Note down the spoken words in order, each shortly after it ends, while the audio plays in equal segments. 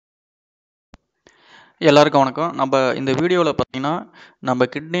எல்லாருக்கும் வணக்கம். நம்ம இந்த வீடியோவில் பார்த்தீங்கன்னா, நம்ம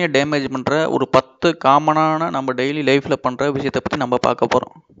கிட்னியை டேமேஜ் பண்ணுற ஒரு 10 காமனான நம்ம டெய்லி லைஃப்பில் பண்ணுற விஷயத்தை பற்றி நம்ம பார்க்க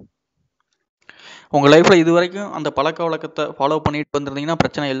போகிறோம். உங்கள் லைஃப்பில் இது வரைக்கும் அந்த பழக்க வழக்கத்தை ஃபாலோ பண்ணிட்டு வந்திருந்தீங்கன்னா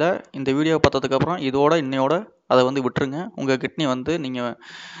பிரச்சனை இல்லை. இந்த வீடியோ பார்த்ததுக்கப்புறம் இதோட இன்னையோட அதை விட்டுருங்க. உங்கள் கிட்னி நீங்கள்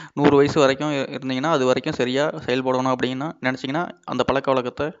 100 வயசு வரைக்கும் இருந்தீங்கன்னா அது வரைக்கும் சரியாக செயல்படணும் அப்படின்னு நினச்சிங்கன்னா அந்த பழக்க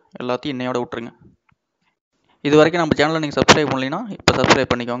வழக்கத்தை எல்லாத்தையும் இன்னையோட விட்டுருங்க. இது வரைக்கும் நம்ம சேனலை நீங்கள் சப்ஸ்கிரைப் பண்ணலைன்னா இப்போ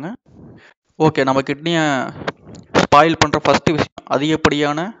சப்ஸ்கிரைப் பண்ணிக்கோங்க. ஓகே, நம்ம கிட்னியை ஸ்பாயில் பண்ணுற ஃபஸ்ட்டு விஷயம்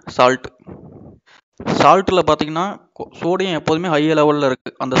அதிகப்படியான சால்ட்டில் பார்த்தீங்கன்னா சோடியம் எப்போதுமே ஹை லெவலில்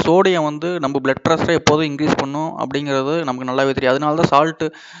இருக்குது. அந்த சோடியம் நம்ம பிளட் ப்ரெஷரை எப்போதும் இன்க்ரீஸ் பண்ணும் அப்படிங்கிறது நமக்கு நல்லாவே தெரியும். அதனால தான் சால்ட்டு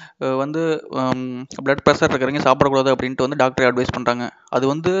பிளட் ப்ரெஷர் இருக்கிறவங்க சாப்பிடக்கூடாது அப்படின்ட்டு டாக்டர் அட்வைஸ் பண்ணுறாங்க.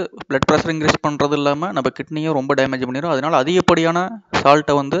 அது பிளட் ப்ரெஷர் இன்க்ரீஸ் பண்ணுறது இல்லாமல் நம்ம கிட்னியும் ரொம்ப டேமேஜ் பண்ணிடும். அதனால் அதிகப்படியான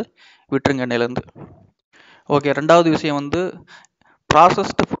சால்ட்டை விட்டுருங்க எண்ணெயிலேருந்து. ஓகே, ரெண்டாவது விஷயம்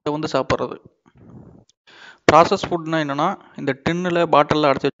ப்ராசஸ்டு ஃபுட்டை சாப்பிட்றது. ப்ராசஸ் ஃபுட்னா என்னென்னா, இந்த டின்னில் பாட்டிலில்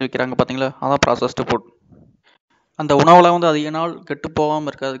அடைச்சி வச்சு வைக்கிறாங்க பார்த்தீங்களா, அதான் ப்ராசஸ்டு ஃபுட். அந்த உணவில் அதிக நாள் கெட்டு போகாமல்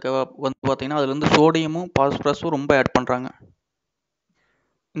இருக்கிறதுக்கு பார்த்தீங்கன்னா அதுலேருந்து சோடியமும் பாஸ்பரஸும் ரொம்ப ஆட் பண்ணுறாங்க.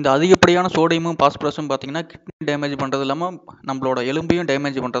 இந்த அதிகப்படியான சோடியமும் பாஸ்பரஸும் பார்த்தீங்கன்னா கிட்னி டேமேஜ் பண்ணுறது இல்லாமல் நம்மளோட எலும்பையும்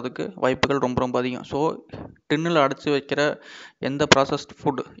டேமேஜ் பண்ணுறதுக்கு வாய்ப்புகள் ரொம்ப ரொம்ப அதிகம். ஸோ டின்னில் அடைச்சி வைக்கிற எந்த ப்ராசஸ்டு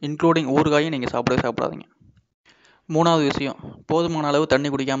ஃபுட் இன்க்ளூடிங் ஊறுகாயும் நீங்கள் சாப்பிடாதீங்க. மூணாவது விஷயம், போதுமான அளவு தண்ணி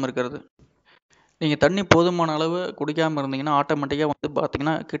குடிக்காமல் இருக்கிறது. நீங்கள் தண்ணி போதுமான அளவு குடிக்காமல் இருந்தீங்கன்னா ஆட்டோமேட்டிக்காக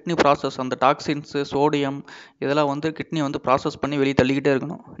பார்த்தீங்கன்னா கிட்னி ப்ராசஸ் அந்த டாக்ஸின்ஸு சோடியம் இதெல்லாம் கிட்னி ப்ராசஸ் பண்ணி வெளியே தள்ளிக்கிட்டே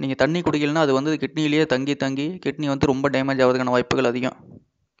இருக்கணும். நீங்கள் தண்ணி குடிக்கலைன்னா அது கிட்னிலேயே தங்கி கிட்னி ரொம்ப டேமேஜ் ஆகிறதுக்கான வாய்ப்புகள் அதிகம்.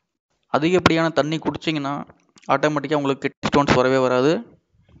 அதிகப்படியான தண்ணி குடிச்சிங்கன்னா ஆட்டோமேட்டிக்காக உங்களுக்கு கிட்னி ஸ்டோன்ஸ் வரவே வராது.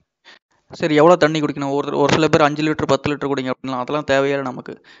 சரி, எவ்வளோ தண்ணி குடிக்கணும்? ஒரு சில பேர் 5 லிட்டர் 10 லிட்டர் குடிங்க அப்படின்னா அதெல்லாம் தேவையில்லை.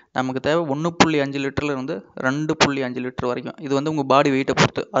 நமக்கு தேவை 1.5 லிட்டர்லேருந்து 2.5 லிட்டர் வரைக்கும். இது உங்கள் பாடி வெயிட்டை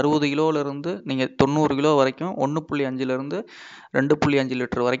பொறுத்து 60 கிலோவிலேருந்து நீங்கள் 90 கிலோ வரைக்கும் 1.5லேருந்து 2.5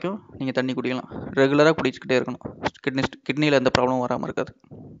 லிட்டர் வரைக்கும் நீங்கள் தண்ணி குடிக்கலாம். ரெகுலராக குடிச்சிக்கிட்டே இருக்கணும். கிட்னியில் எந்த ப்ராப்ளமும் வராமல் இருக்காது.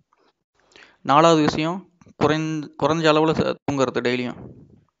 நாலாவது விஷயம், குறைஞ்ச அளவில் தூங்குறது. டெய்லியும்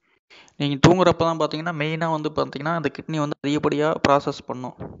நீங்கள் தூங்குறப்ப தான் பார்த்தீங்கன்னா மெயினாக பார்த்தீங்கன்னா அந்த கிட்னி அதிகப்படியாக ப்ராசஸ்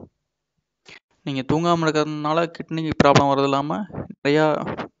பண்ணும். நீங்கள் தூங்காமல் இருக்கிறதுனால கிட்னி ப்ராப்ளம் வரது இல்லாமல் நிறையா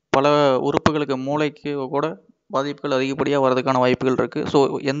பல உறுப்புகளுக்கு மூளைக்கு கூட பாதிப்புகள் அதிகப்படியாக வரதுக்கான வாய்ப்புகள் இருக்குது. ஸோ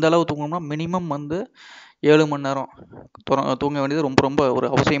எந்த அளவு தூங்கணும்னா மினிமம் 7 மணி நேரம் தூங்க வேண்டியது ரொம்ப ரொம்ப ஒரு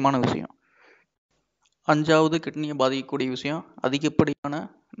அவசியமான விஷயம். 5வது கிட்னியை பாதிக்கக்கூடிய விஷயம் அதிகப்படியான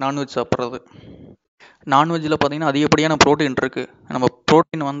நான்வெஜ் சாப்பிட்றது. நான்வெஜ்ஜில் பார்த்தீங்கன்னா அதிகப்படியான ப்ரோட்டீன் இருக்குது. நம்ம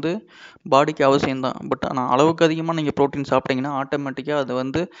ப்ரோட்டீன் பாடிக்கு அவசியம்தான். பட் ஆனால் அளவுக்கு அதிகமாக நீங்கள் ப்ரோட்டீன் சாப்பிட்டீங்கன்னா ஆட்டோமேட்டிக்காக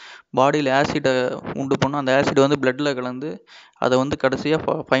அது பாடியில் ஆசிடை உண்டு பண்ணும். அந்த ஆசிட் பிளட்டில் கலந்து அதை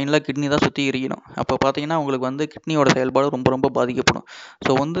கடைசியாக ஃபைனலாக கிட்னி தான் சுத்திகரிக்கணும். அப்போ பார்த்தீங்கன்னா உங்களுக்கு கிட்னியோட செயல்பாடு ரொம்ப ரொம்ப பாதிக்கப்படும்.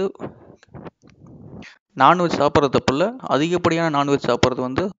 ஸோ நான்வெஜ் சாப்பிட்றது தப்பு இல்லை, அதிகப்படியான நான்வெஜ்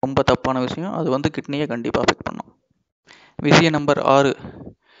சாப்பிட்றது ரொம்ப தப்பான விஷயம். அது கிட்னியை கண்டிப்பாக அஃபெக்ட் பண்ணும். விஷயம் நம்பர் 6,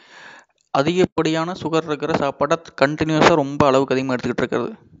 அதிகப்படியான சுகர் இருக்கிற சாப்பாட்டை கண்டினியூஸாக ரொம்ப அளவுக்கு அதிகமாக எடுத்துக்கிட்டு இருக்கிறது.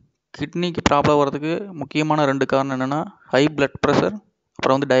 கிட்னிக்கு ப்ராப்ளம் வர்றதுக்கு முக்கியமான 2 காரணம் என்னென்னா ஹை பிளட் ப்ரெஷர்,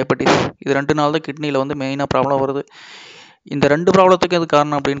 அப்புறம் டயபெட்டிஸ். இது 2 நாள் தான் கிட்னியில் மெயினாக ப்ராப்ளம் வருது. இந்த 2 ப்ராப்ளத்துக்கு எது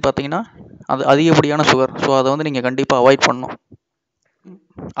காரணம் அப்படின்னு பார்த்தீங்கன்னா அது அதிகப்படியான சுகர். ஸோ அதை நீங்கள் கண்டிப்பாக அவாய்ட் பண்ணணும்.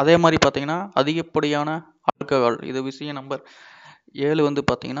 அதே மாதிரி பார்த்தீங்கன்னா அதிகப்படியான ஆல்கஹால். இது விஷயம் நம்பர் 7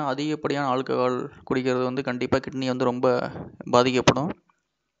 பார்த்தீங்கன்னா அதிகப்படியான ஆல்கஹால் குடிக்கிறது கண்டிப்பாக கிட்னி ரொம்ப பாதிக்கப்படும்.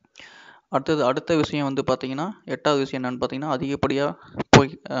 அடுத்த விஷயம் பார்த்தீங்கன்னா 8வது விஷயம் என்னென்னு பார்த்தீங்கன்னா அதிகப்படியாக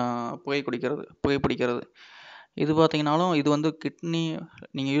புகைப்பிடிக்கிறது. இது பார்த்தீங்கன்னாலும் இது கிட்னி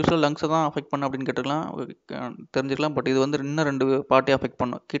நீங்கள் யூஸ்வல் லங்ஸை தான் அஃபெக்ட் பண்ண அப்படின்னு தெரிஞ்சுக்கலாம். பட் இது இன்னும் 2 பார்ட்டே அஃபெக்ட்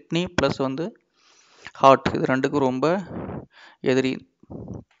பண்ணும். கிட்னி ப்ளஸ் ஹார்ட், இது 2க்கும் ரொம்ப எதிரி.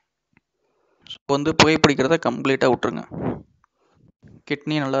 ஸோ புகைப்பிடிக்கிறத கம்ப்ளீட்டாக விட்டுருங்க,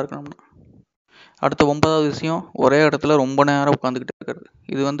 கிட்னி நல்லா இருக்கணும்னா. அடுத்த 9வது விஷயம், ஒரே இடத்துல ரொம்ப நேரம் உட்காந்துக்கிட்டு இருக்கிறது.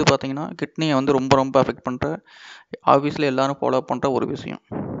 இது பார்த்தீங்கன்னா கிட்னியை ரொம்ப ரொம்ப அஃபெக்ட் பண்ணுற, ஆஃபீஸில் எல்லோரும் ஃபாலோ பண்ணுற ஒரு விஷயம்.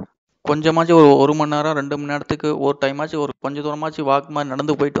 கொஞ்சமாச்சும் ஒரு 1 மணி நேரம் 2 மணி நேரத்துக்கு ஒரு டைமாச்சும் கொஞ்சம் தூரமாச்சும் வாக் மாதிரி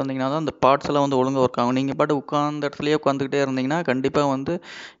நடந்து போயிட்டு வந்தீங்கன்னா தான் அந்த பார்ட்ஸ் எல்லாம் ஒழுங்காக ஒர்க் ஆகும். நீங்கள் பாட்டு உட்காந்த இடத்துலையே உட்காந்துக்கிட்டே இருந்தீங்கன்னா கண்டிப்பாக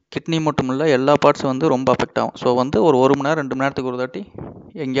கிட்னி மட்டும் இல்லை எல்லா பார்ட்ஸும் ரொம்ப அஃபெக்ட் ஆகும். ஸோ ஒரு 1 மணி நேரம் 2 மணி நேரத்துக்கு ஒரு தாட்டி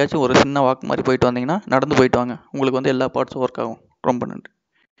எங்கேயாச்சும் ஒரு சின்ன வாக் மாதிரி போயிட்டு வந்தீங்கன்னா, நடந்து போயிட்டு வாங்க, உங்களுக்கு எல்லா பார்ட்ஸும் ஒர்க் ஆகும். ரொம்ப நன்றி.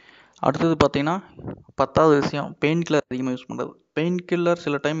 அடுத்தது பார்த்தீங்கன்னா 10வது விஷயம், பெயின் கில்லர் அதிகமாக யூஸ் பண்ணுறது. பெயின் கில்லர்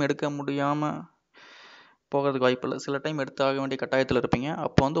சில டைம் எடுக்க முடியாமல் போகிறதுக்கு வாய்ப்பு இல்லை. சில டைம் எடுத்தாக வேண்டிய கட்டாயத்தில் இருப்பீங்க.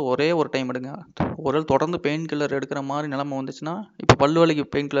 அப்போ ஒரே ஒரு டைம் எடுங்க. தொடர்ந்து பெயின் கில்லர் எடுக்கிற மாதிரி நிலைமை வந்துச்சுன்னா, இப்போ பல்லு வலிக்கு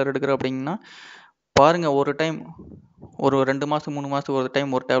பெயின் கில்லர் எடுக்கிற அப்படிங்கன்னா பாருங்கள், ஒரு டைம் ஒரு 2 மாதம் 3 மாதத்துக்கு ஒரு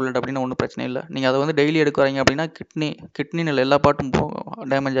டைம் ஒரு டேப்லெட் அப்படின்னா ஒன்றும் பிரச்சனை இல்லை. நீங்கள் அதை டெய்லி எடுக்க வரீங்க அப்படின்னா கிட்னியில் எல்லா பார்ட்டும்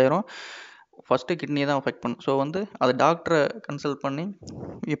டேமேஜ் ஆயிரும். ஃபஸ்ட்டு கிட்னியை தான் அஃபெக்ட் பண்ணும். ஸோ வந்து அது டாக்டரை கன்சல்ட் பண்ணி,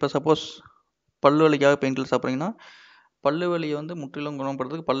 இப்போ சப்போஸ் பல்லு வலிக்காக பெயின் கில்லர் சாப்பிட்றீங்கன்னா, பல்லு வலியை வந்து முற்றிலும்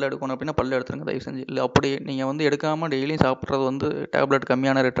குணப்படுறதுக்கு பல்லு எடுக்கணும் அப்படின்னா பல்லு எடுத்துருங்க தயவு செஞ்சு. இல்லை அப்படி நீங்கள் வந்து எடுக்காமல் டெய்லியும் சாப்பிட்றது வந்து டேப்லெட்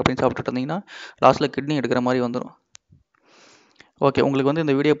கம்மியான ரேட் அப்படின்னு சாப்பிட்டுட்டு இருந்தீங்கன்னா லாஸ்ட்டில் கிட்னி எடுக்கிற மாதிரி வந்துடும். ஓகே, உங்களுக்கு வந்து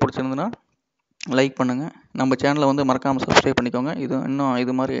இந்த வீடியோ பிடிச்சிருந்துன்னா லைக் பண்ணுங்கள். நம்ம சேனலை வந்து மறக்காமல் சப்ஸ்கிரைப் பண்ணிக்கோங்க. இன்னும்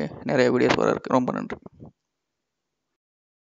இது மாதிரி நிறைய வீடியோஸ் வர இருக்குது. ரொம்ப நன்றி.